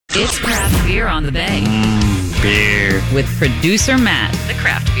It's Craft Beer on the Bay. Beer. With producer Matt, the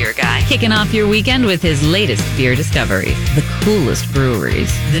craft beer guy, kicking off your weekend with his latest beer discovery, the coolest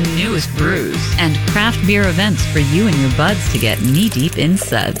breweries, the newest brews, and craft beer events for you and your buds to get knee-deep in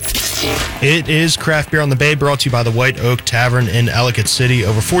suds. It is Craft Beer on the Bay, brought to you by the White Oak Tavern in Ellicott City.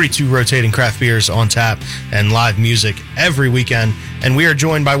 Over 42 rotating craft beers on tap and live music every weekend. And we are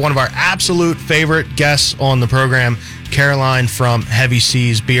joined by one of our absolute favorite guests on the program, Caroline from Heavy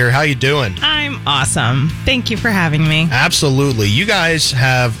Seas Beer. How you doing? I'm awesome. Thank you for having me. Absolutely. You guys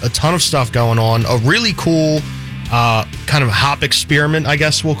have a ton of stuff going on. A really cool kind of hop experiment, I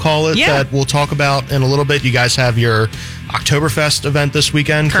guess we'll call it, that we'll talk about in a little bit. You guys have your Oktoberfest event this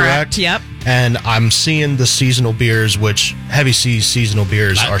weekend, correct? Yep. And I'm seeing the seasonal beers, which Heavy Seas seasonal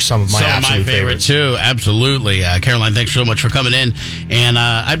beers are some of my absolute favorites. Too. Absolutely. Caroline, thanks so much for coming in. And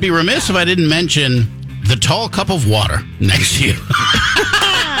I'd be remiss if I didn't mention the tall cup of water next to you.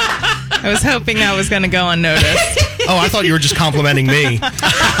 I was hoping that was going to go unnoticed. Oh, I thought you were just complimenting me.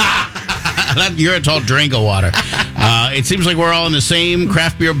 You're a tall drink of water. It seems like we're all in the same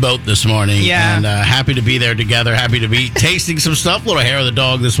craft beer boat this morning. Yeah. And happy to be there together. Happy to be tasting some stuff. A little hair of the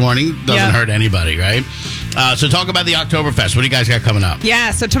dog this morning. Doesn't hurt anybody, right? So talk about the Oktoberfest. What do you guys got coming up?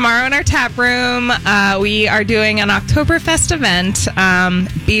 Yeah, so tomorrow in our tap room, we are doing an Oktoberfest event.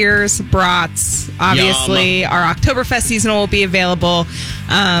 Beers, brats, obviously. Yum. Our Oktoberfest seasonal will be available.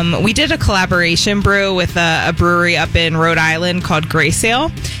 We did a collaboration brew with a brewery up in Rhode Island called Grey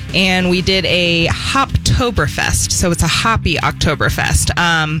Sail, and we did a Hoptoberfest. So it's a hoppy Oktoberfest.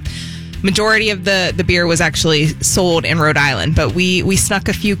 Majority of the beer was actually sold in Rhode Island, but we snuck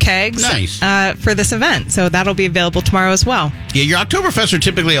a few kegs for this event, so that'll be available tomorrow as well. Yeah, your Oktoberfest are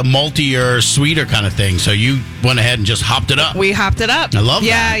typically a maltier, sweeter kind of thing, so you went ahead and just hopped it up. We hopped it up. I love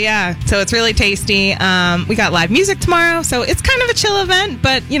that. Yeah. So it's really tasty. We got live music tomorrow, so it's kind of a chill event,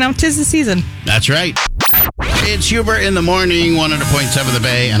 but, 'tis the season. That's right. It's Hubert in the morning, 100.7 The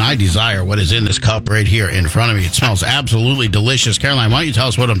Bay, and I desire what is in this cup right here in front of me. It smells absolutely delicious. Caroline, why don't you tell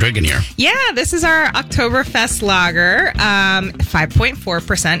us what I'm drinking here? Yeah, this is our Oktoberfest lager,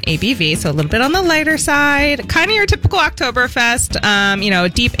 5.4% ABV, so a little bit on the lighter side. Kind of your typical Oktoberfest, a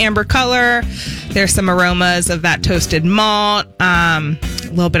deep amber color. There's some aromas of that toasted malt, a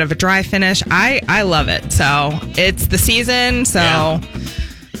little bit of a dry finish. I love it. So it's the season, so... Yeah.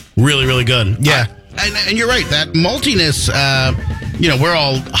 Really, really good. Yeah. And you're right, that maltiness, we're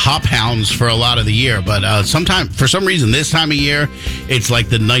all hop hounds for a lot of the year, but for some reason, this time of year, it's like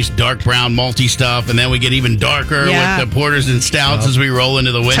the nice dark brown malty stuff, and then we get even darker with the porters and stouts as we roll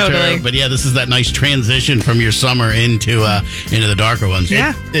into the winter. Totally. But yeah, this is that nice transition from your summer into the darker ones.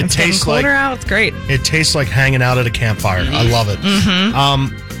 Yeah, it tastes colder like out. It's great. It tastes like hanging out at a campfire. Mm-hmm. I love it.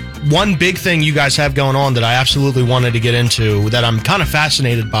 Mm-hmm. One big thing you guys have going on that I absolutely wanted to get into, that I'm kind of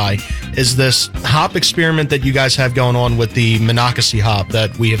fascinated by, is this hop experiment that you guys have going on with the Monacacy Hop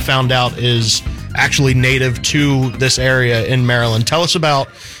that we have found out is actually native to this area in Maryland. Tell us about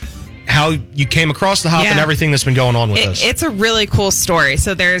how you came across the hop and everything that's been going on with this. It's a really cool story.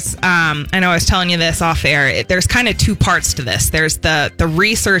 So there's, I know I was telling you this off air, there's kind of two parts to this. There's the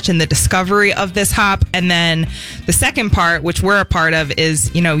research and the discovery of this hop. And then the second part, which we're a part of,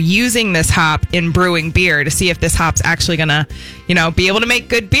 is, using this hop in brewing beer to see if this hop's actually going to, be able to make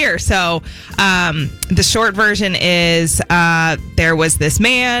good beer. So the short version is there was this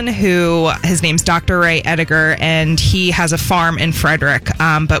man who, his name's Dr. Ray Ediger, and he has a farm in Frederick.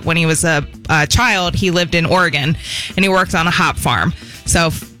 But when he was a child, he lived in Oregon, and he worked on a hop farm.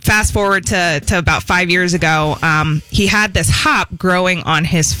 So fast forward to about 5 years ago, he had this hop growing on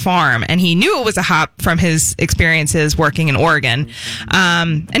his farm, and he knew it was a hop from his experiences working in Oregon.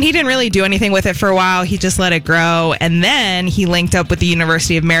 And he didn't really do anything with it for a while. He just let it grow. And then he linked up with the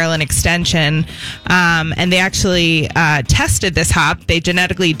University of Maryland Extension, and they actually tested this hop. They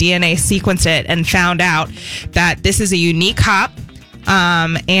genetically DNA sequenced it and found out that this is a unique hop.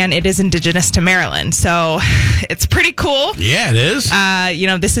 And it is indigenous to Maryland. So it's pretty cool. Yeah, it is.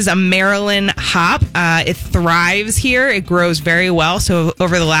 This is a Maryland hop. It thrives here. It grows very well. So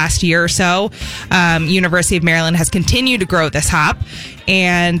over the last year or so, University of Maryland has continued to grow this hop.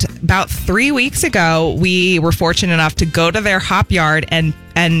 And about 3 weeks ago, we were fortunate enough to go to their hop yard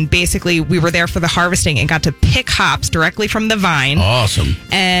and basically we were there for the harvesting and got to pick hops directly from the vine. Awesome.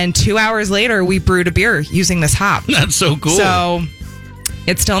 And 2 hours later, we brewed a beer using this hop. That's so cool. So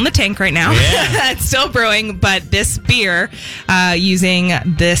it's still in the tank right now. Yeah. It's still brewing, but this beer using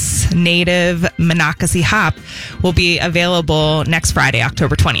this native Monacacy hop will be available next Friday,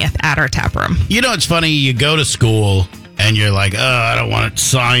 October 20th at our tap room. It's funny. You go to school and you're like, oh, I don't want it.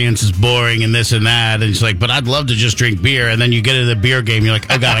 Science is boring and this and that. And it's like, but I'd love to just drink beer. And then you get into the beer game, you're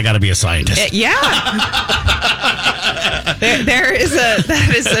like, oh God, I got to be a scientist.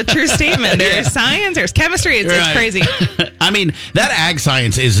 That is a true statement. There's science, there's chemistry. It's crazy. I mean, that ag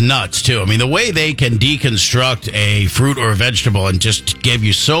science is nuts too. I mean, the way they can deconstruct a fruit or a vegetable and just give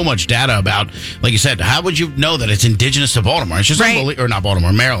you so much data about, like you said, how would you know that it's indigenous to Baltimore? It's just or not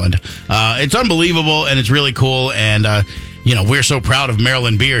Baltimore, Maryland. It's unbelievable and it's really cool. And we're so proud of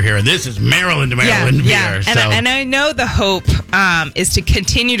Maryland beer here. This is Maryland beer. Yeah. And I know the hope is to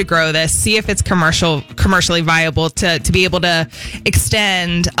continue to grow this, see if it's commercially viable to be able to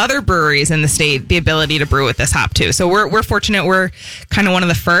extend other breweries in the state the ability to brew with this hop too. So we're fortunate. We're kind of one of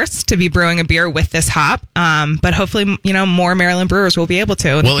the first to be brewing a beer with this hop. But hopefully, more Maryland brewers will be able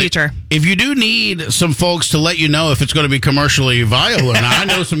to in the future. If you do need some folks to let you know if it's going to be commercially viable or not, I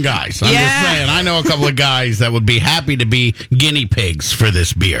know some guys. I'm just saying, I know a couple of guys that would be happy to be guinea pigs for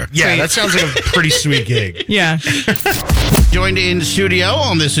this beer. Yeah, that sounds like a pretty sweet gig. Yeah. Joined in the studio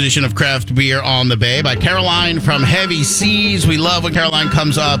on this edition of Craft Beer on the Bay by Caroline from Heavy Seas. We love when Caroline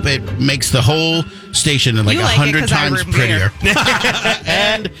comes up. It makes the whole station like 100 times prettier.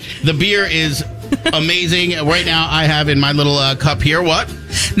 And the beer is amazing. Right now I have in my little cup here, what?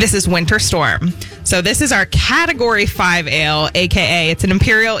 This is Winter Storm. So this is our Category 5 ale, a.k.a. it's an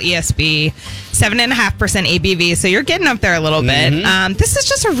Imperial ESB, 7.5% ABV. So you're getting up there a little bit. This is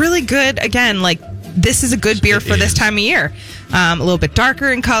just a really good, again, this is a good beer for this time of year. A little bit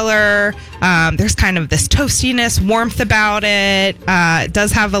darker in color. There's kind of this toastiness, warmth about it. It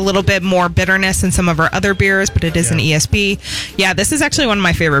does have a little bit more bitterness than some of our other beers, but it is an ESB. Yeah, this is actually one of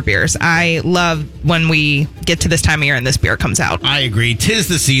my favorite beers. I love when we get to this time of year and this beer comes out. I agree. 'Tis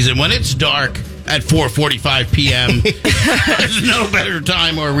the season. When it's dark at 4:45 p.m., there's no better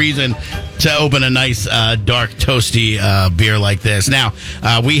time or reason to open a nice, dark, toasty beer like this. Now,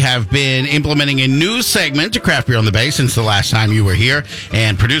 we have been implementing a new segment to Craft Beer on the Bay since the last time you were here,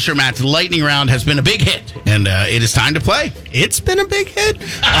 and producer Matt's lightning round has been a big hit, and it is time to play. It's been a big hit?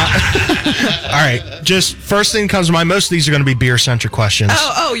 All right, just first thing comes to mind, most of these are going to be beer-centric questions.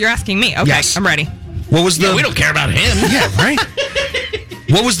 Oh, you're asking me. Okay, yes. I'm ready. What was we don't care about him. Yeah, right?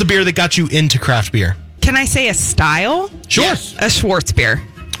 What was the beer that got you into craft beer? Can I say a style? Sure. Yes. A Schwartz beer.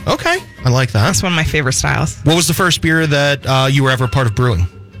 Okay, I like that. That's one of my favorite styles. What was the first beer that you were ever part of brewing?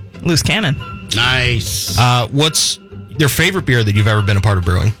 Loose Cannon. Nice. What's your favorite beer that you've ever been a part of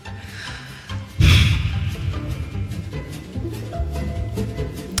brewing?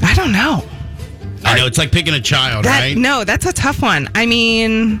 I don't know. I know, it's like picking a child, right? No, that's a tough one. I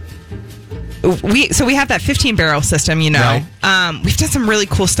mean, we have that 15-barrel system, Right. We've done some really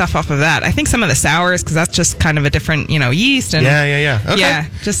cool stuff off of that. I think some of the sours, because that's just kind of a different, yeast. And, yeah. Okay. Yeah,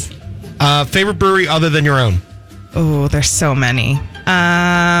 just... favorite brewery other than your own? Oh, there's so many.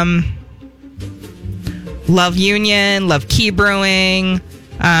 Love Union, love Key Brewing,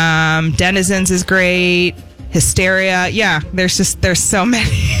 Denizens is great, Hysteria. Yeah, there's so many.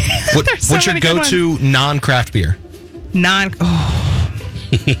 What's your go-to non-craft beer?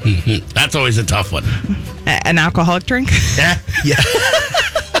 That's always a tough one. An alcoholic drink? Yeah.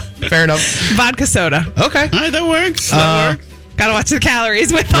 Fair enough. Vodka soda. Okay. All right, that works. Gotta watch the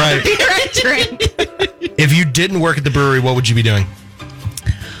calories with all the beer I drink. If you didn't work at the brewery, what would you be doing?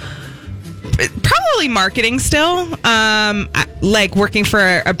 Probably marketing still. Like working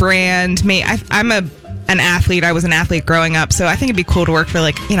for a brand. I'm an athlete. I was an athlete growing up, so I think it'd be cool to work for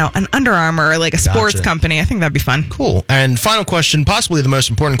an Under Armour or like a sports company. I think that'd be fun. Cool. And final question, possibly the most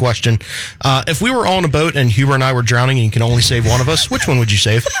important question. If we were all on a boat and Huber and I were drowning and you can only save one of us, which one would you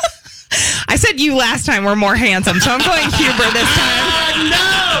save? I said you last time were more handsome, so I'm going Huber this time.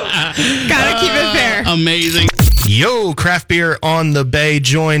 No! Gotta keep it fair. Amazing. Yo, Craft Beer on the Bay,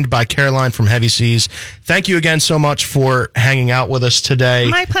 joined by Caroline from Heavy Seas. Thank you again so much for hanging out with us today.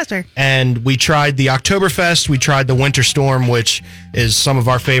 My pleasure. And we tried the Oktoberfest. We tried the Winter Storm, which is some of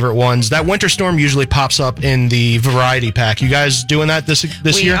our favorite ones. That Winter Storm usually pops up in the variety pack. You guys doing that this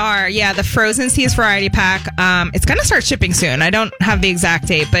year? We are, yeah. The Frozen Seas variety pack. It's going to start shipping soon. I don't have the exact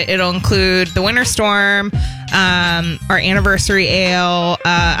date, but it'll include the Winter Storm, our anniversary ale,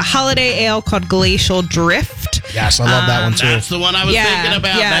 a holiday ale called Glacial Drift. Yes, I love that one too. That's the one I was thinking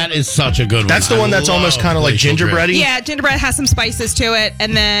about. Yeah. That is such a good one. That's the one that's almost kind of like gingerbready. Yeah, gingerbread has some spices to it.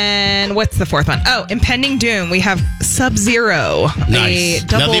 And then what's the fourth one? Oh, Impending Doom. We have Sub-Zero. Nice.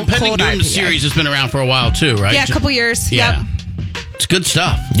 Now the Impending Doom series has been around for a while too, right? Yeah, a couple years. Yeah. Yep. It's good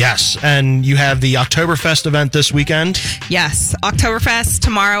stuff. Yes, and you have the Oktoberfest event this weekend. Yes, Oktoberfest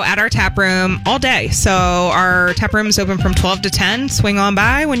tomorrow at our tap room all day. So our tap room is open from 12 to 10. Swing on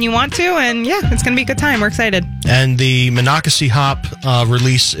by when you want to, and yeah, it's going to be a good time. We're excited. And the Monacacy Hop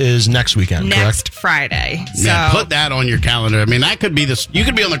release is next weekend, Next correct? Friday. So Yeah, put that on your calendar. I mean, that could be this. You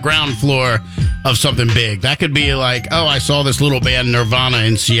could be on the ground floor of something big. That could be like, oh, I saw this little band Nirvana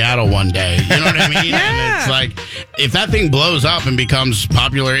in Seattle one day. You know what I mean? Yeah. And it's like, if that thing blows up and becomes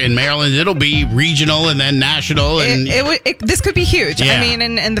popular in Maryland, it'll be regional and then national. And this could be huge. Yeah. I mean,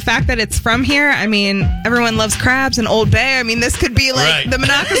 and the fact that it's from here, I mean, everyone loves crabs and Old Bay. I mean, this could be like Right. the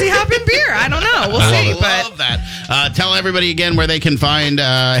Monacacy Hop and beer. I don't know. We'll see. I love that. Tell everybody again where they can find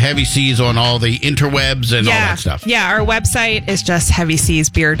Heavy Seas on all the interwebs and all that stuff. Yeah, our website is just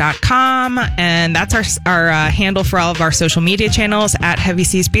heavyseasbeer.com, and that's our handle for all of our social media channels at Heavy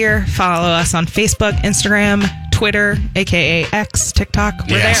Seas Beer. Follow us on Facebook, Instagram, Twitter, aka X, TikTok.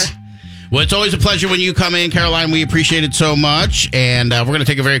 We're there. Well, it's always a pleasure when you come in, Caroline. We appreciate it so much. And we're going to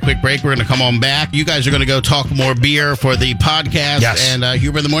take a very quick break. We're going to come on back. You guys are going to go talk more beer for the podcast. Yes. And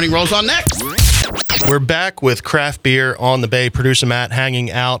Huber in the Morning rolls on next. We're back with Craft Beer on the Bay. Producer Matt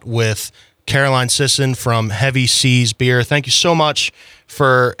hanging out with Caroline Sisson from Heavy Seas Beer. Thank you so much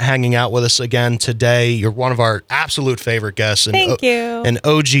for hanging out with us again today. You're one of our absolute favorite guests. Thank you. An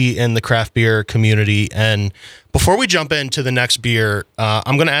OG in the craft beer community. And before we jump into the next beer,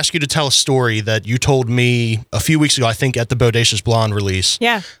 I'm going to ask you to tell a story that you told me a few weeks ago, I think at the Bodacious Blonde release.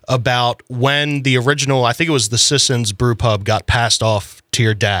 Yeah. About when the original, I think it was the Sisson's Brew Pub, got passed off to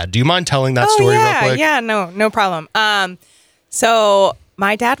your dad. Do you mind telling that story real quick? Yeah, no problem. So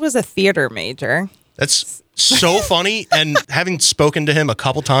my dad was a theater major. That's so funny, and having spoken to him a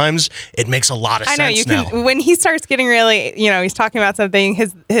couple times, it makes a lot of sense. I know you now. can when he starts getting really, he's talking about something,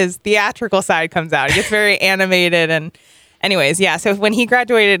 his theatrical side comes out. He gets very animated, and anyways, yeah. So when he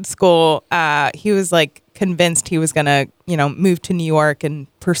graduated school, he was like convinced he was gonna, move to New York and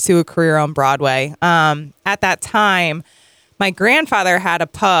pursue a career on Broadway. At that time, my grandfather had a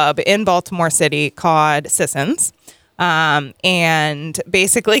pub in Baltimore City called Sisson's. And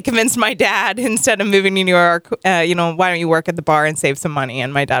basically convinced my dad, instead of moving to New York, why don't you work at the bar and save some money?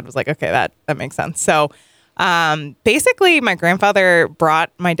 And my dad was like, okay, that makes sense. So basically, my grandfather brought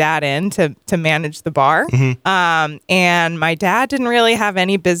my dad in to manage the bar. Mm-hmm. And my dad didn't really have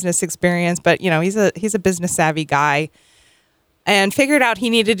any business experience, but, he's a business savvy guy, and figured out he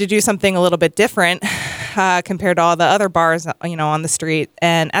needed to do something a little bit different compared to all the other bars, on the street.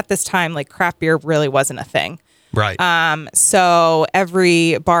 And at this time, like, craft beer really wasn't a thing. Right. So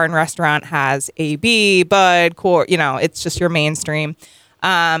every bar and restaurant has AB, Bud, Core, it's just your mainstream.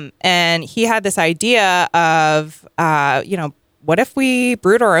 And he had this idea of, what if we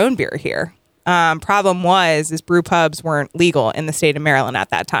brewed our own beer here? Problem is brew pubs weren't legal in the state of Maryland at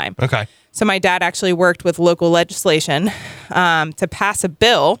that time. Okay. So my dad actually worked with local legislation, to pass a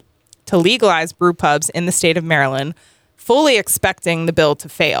bill to legalize brew pubs in the state of Maryland, fully expecting the bill to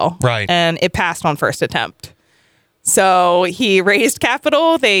fail. Right. And it passed on first attempt. So he raised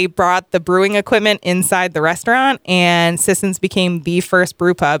capital. They brought the brewing equipment inside the restaurant, and Sisson's became the first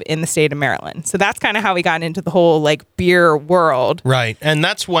brew pub in the state of Maryland. So that's kind of how we got into the whole beer world. Right. And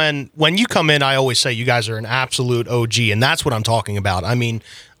that's when you come in, I always say you guys are an absolute OG, and that's what I'm talking about. I mean,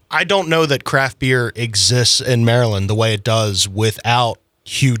 I don't know that craft beer exists in Maryland the way it does without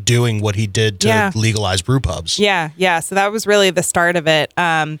Hugh doing what he did to legalize brew pubs. Yeah. So that was really the start of it.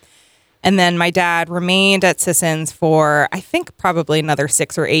 And then my dad remained at Sisson's for, I think, probably another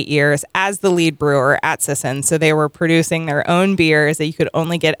 6 or 8 years as the lead brewer at Sisson's. So they were producing their own beers that you could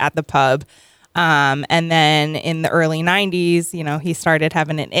only get at the pub. And then in the early 90s, he started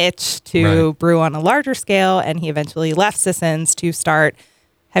having an itch to brew on a larger scale, and he eventually left Sisson's to start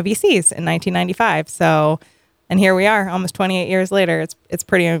Heavy Seas in 1995. So, and here we are, almost 28 years later. It's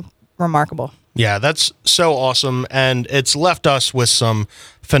pretty remarkable. Yeah, that's so awesome. And it's left us with some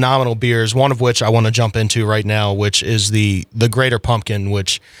phenomenal beers, one of which I want to jump into right now, which is the Greater Pumpkin,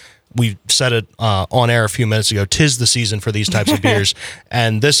 which we said it on air a few minutes ago. 'Tis the season for these types of beers.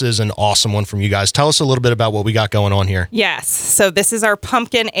 And this is an awesome one from you guys. Tell us a little bit about what we got going on here. Yes. So this is our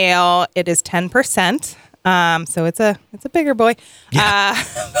pumpkin ale. It is 10%. So it's a bigger boy. Yeah.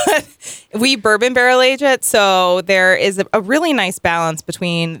 But we bourbon barrel age it, so there is a really nice balance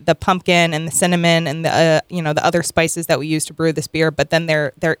between the pumpkin and the cinnamon and the the other spices that we use to brew this beer. But then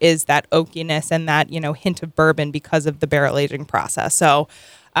there is that oakiness and that hint of bourbon because of the barrel aging process. So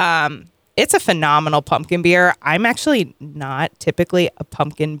it's a phenomenal pumpkin beer. I'm actually not typically a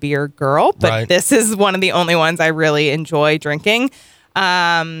pumpkin beer girl, but this is one of the only ones I really enjoy drinking.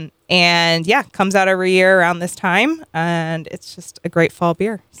 And yeah, comes out every year around this time, and it's just a great fall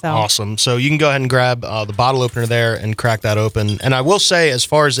beer. So Awesome. So you can go ahead and grab the bottle opener there and crack that open. And I will say, as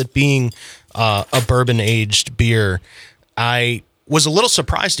far as it being a bourbon-aged beer, I was a little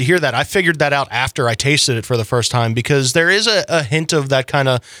surprised to hear that. I figured that out after I tasted it for the first time, because there is a hint of that kind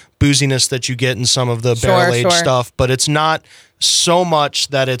of booziness that you get in some of the barrel-aged stuff, but it's not so much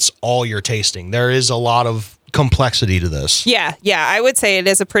that it's all you're tasting. There is a lot of complexity to this. Yeah, I would say it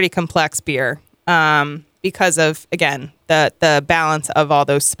is a pretty complex beer because of, again, the balance of all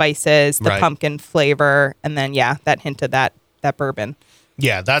those spices, the pumpkin flavor, and then that hint of that bourbon.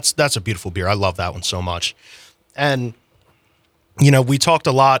 Yeah, that's a beautiful beer. I love that one so much. And we talked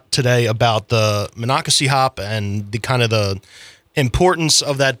a lot today about the Monacacy hop and the kind of the importance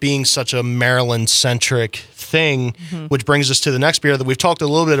of that being such a Maryland-centric thing, which brings us to the next beer that we've talked a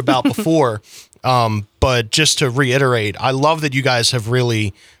little bit about before. But just to reiterate, I love that you guys have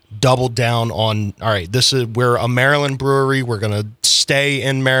really doubled down on, all right, we're a Maryland brewery. We're going to stay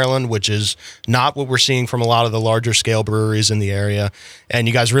in Maryland, which is not what we're seeing from a lot of the larger scale breweries in the area. And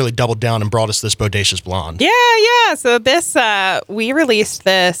you guys really doubled down and brought us this Bodacious Blonde. Yeah. So this, we released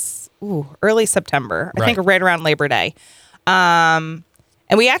this early September, I think right around Labor Day. And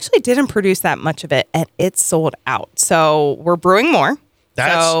we actually didn't produce that much of it, and it sold out. So we're brewing more.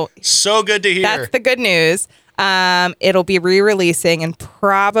 That's so good to hear. That's the good news. It'll be re-releasing in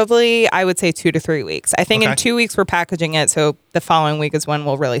probably, I would say, 2 to 3 weeks. I think in 2 weeks we're packaging it, so the following week is when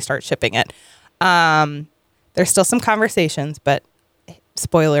we'll really start shipping it. There's still some conversations, but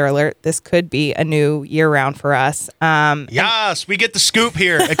spoiler alert, this could be a new year-round for us. Yes, we get the scoop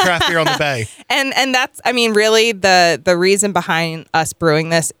here at Craft Beer on the Bay. And that's, I mean, really the reason behind us brewing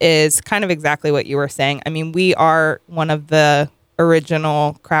this is kind of exactly what you were saying. I mean, we are one of the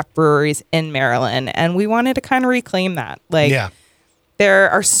original craft breweries in Maryland, and we wanted to kind of reclaim that. There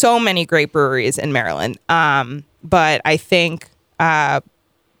are so many great breweries in Maryland, but I think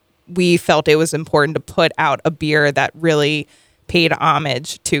we felt it was important to put out a beer that really paid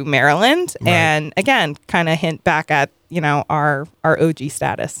homage to Maryland, and again, kind of hint back at our OG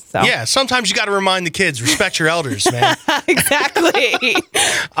status. So yeah, sometimes you got to remind the kids, respect your elders, man. Exactly.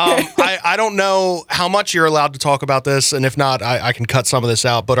 I don't know how much you're allowed to talk about this, and if not, I can cut some of this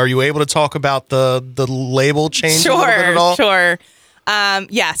out. But are you able to talk about the label change a little bit at all? Sure.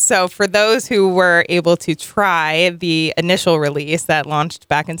 So for those who were able to try the initial release that launched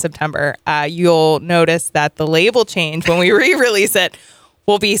back in September, you'll notice that the label change when we re-release it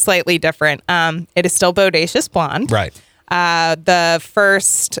will be slightly different. It is still Bodacious Blonde. Right. The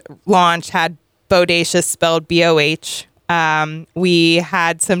first launch had Bodacious spelled B-O-H. We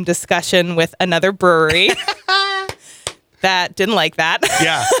had some discussion with another brewery that didn't like that.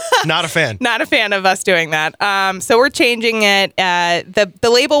 Yeah, not a fan. Not a fan of us doing that. So we're changing it. The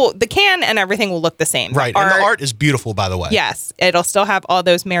label, the can and everything will look the same. Right, and the art is beautiful, by the way. Yes, it'll still have all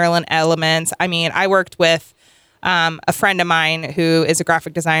those Maryland elements. I mean, I worked with a friend of mine who is a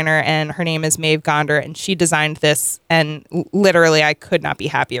graphic designer, and her name is Maeve Gonder, and she designed this, and literally I could not be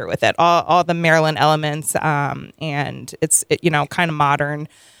happier with it. All the Maryland elements, and it's kind of modern.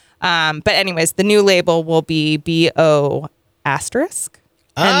 But anyways, the new label will be B-O***.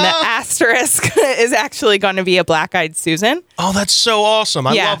 And the asterisk is actually going to be a Black-Eyed Susan. Oh, that's so awesome.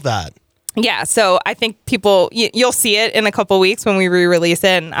 I love that. Yeah, so I think people, you'll see it in a couple weeks when we re-release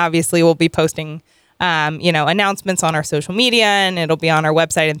it, and obviously we'll be posting announcements on our social media, and it'll be on our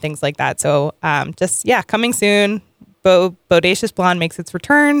website and things like that. So coming soon. Bodacious Blonde makes its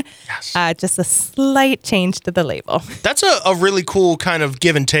return. Yes. Just a slight change to the label. That's a really cool kind of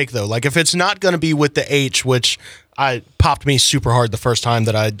give and take, though. Like, if it's not going to be with the H, which popped me super hard the first time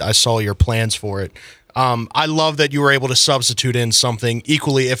that I saw your plans for it. I love that you were able to substitute in something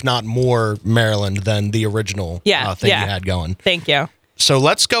equally, if not more, Maryland than the original thing you had going. Thank you. So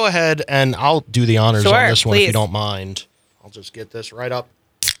let's go ahead, and I'll do the honors on this one, please. if you don't mind. I'll just get this right up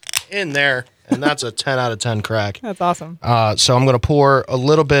in there, and that's a 10 out of 10 crack. That's awesome. So I'm going to pour a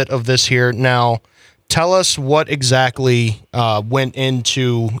little bit of this here. Now, tell us what exactly went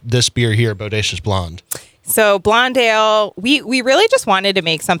into this beer here, Bodacious Blonde. So Blonde Ale, we really just wanted to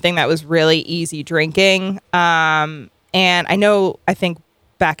make something that was really easy drinking. And I think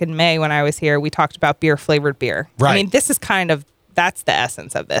back in May when I was here, we talked about beer-flavored beer. Right. I mean, this is that's the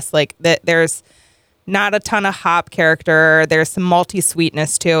essence of this. Like, there's not a ton of hop character. There's some malty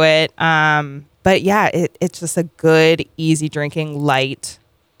sweetness to it. But yeah, it's just a good, easy drinking, light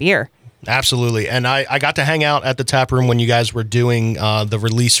beer. Absolutely. And I got to hang out at the tap room when you guys were doing the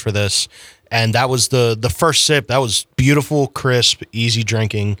release for this. And that was the first sip. That was beautiful, crisp, easy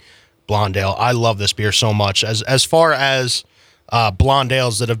drinking Blonde Ale. I love this beer so much. As far as blonde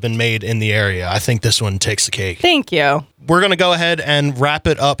ales that have been made in the area. I think this one takes the cake. Thank you. We're going to go ahead and wrap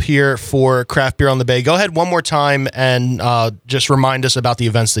it up here for Craft Beer on the Bay. Go ahead one more time and just remind us about the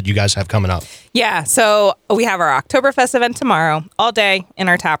events that you guys have coming up. Yeah, so we have our Oktoberfest event tomorrow, all day in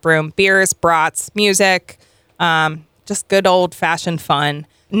our tap room. Beers, brats, music, just good old-fashioned fun.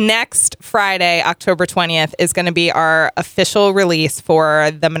 Next Friday, October 20th, is going to be our official release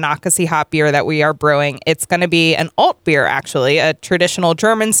for the Monacacy Hop beer that we are brewing. It's going to be an alt beer, actually, a traditional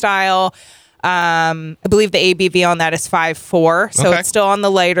German style. I believe the ABV on that is 5.4, so it's still on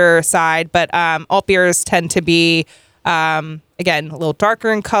the lighter side. But alt beers tend to be, again, a little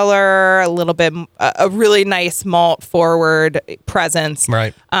darker in color, a little bit, a really nice malt forward presence.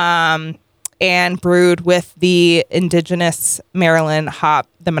 Right. And brewed with the indigenous Maryland hop,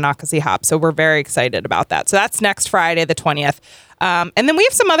 the Monacacy hop. So we're very excited about that. So that's next Friday, the 20th. And then we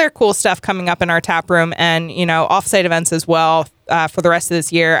have some other cool stuff coming up in our tap room and, offsite events as well for the rest of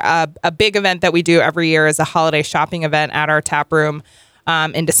this year. A big event that we do every year is a holiday shopping event at our tap room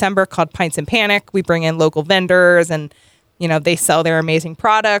in December called Pints and Panic. We bring in local vendors and, they sell their amazing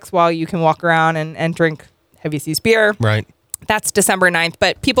products while you can walk around and drink Heavy Seas beer. Right. That's December 9th,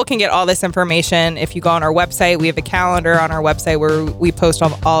 but people can get all this information if you go on our website. We have a calendar on our website where we post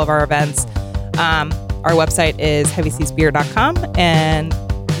all of our events. Our website is heavyseasbeer.com, and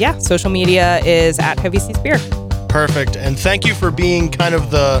social media is at Heavy Seas Beer. Perfect. And thank you for being kind of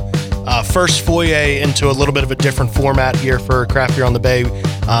the first foyer into a little bit of a different format here for Craft Beer on the Bay.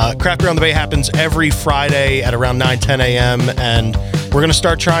 Craft Beer on the Bay happens every Friday at around 9-10 a.m., and we're going to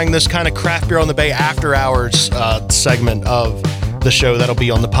start trying this kind of Craft Beer on the Bay after hours segment of the show that'll be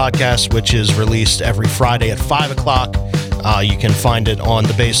on the podcast, which is released every Friday at 5 o'clock. You can find it on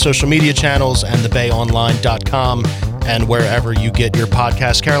the Bay's social media channels and thebayonline.com and wherever you get your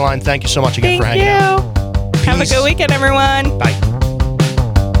podcast. Caroline, thank you so much again for hanging out. Have a good weekend, everyone. Bye.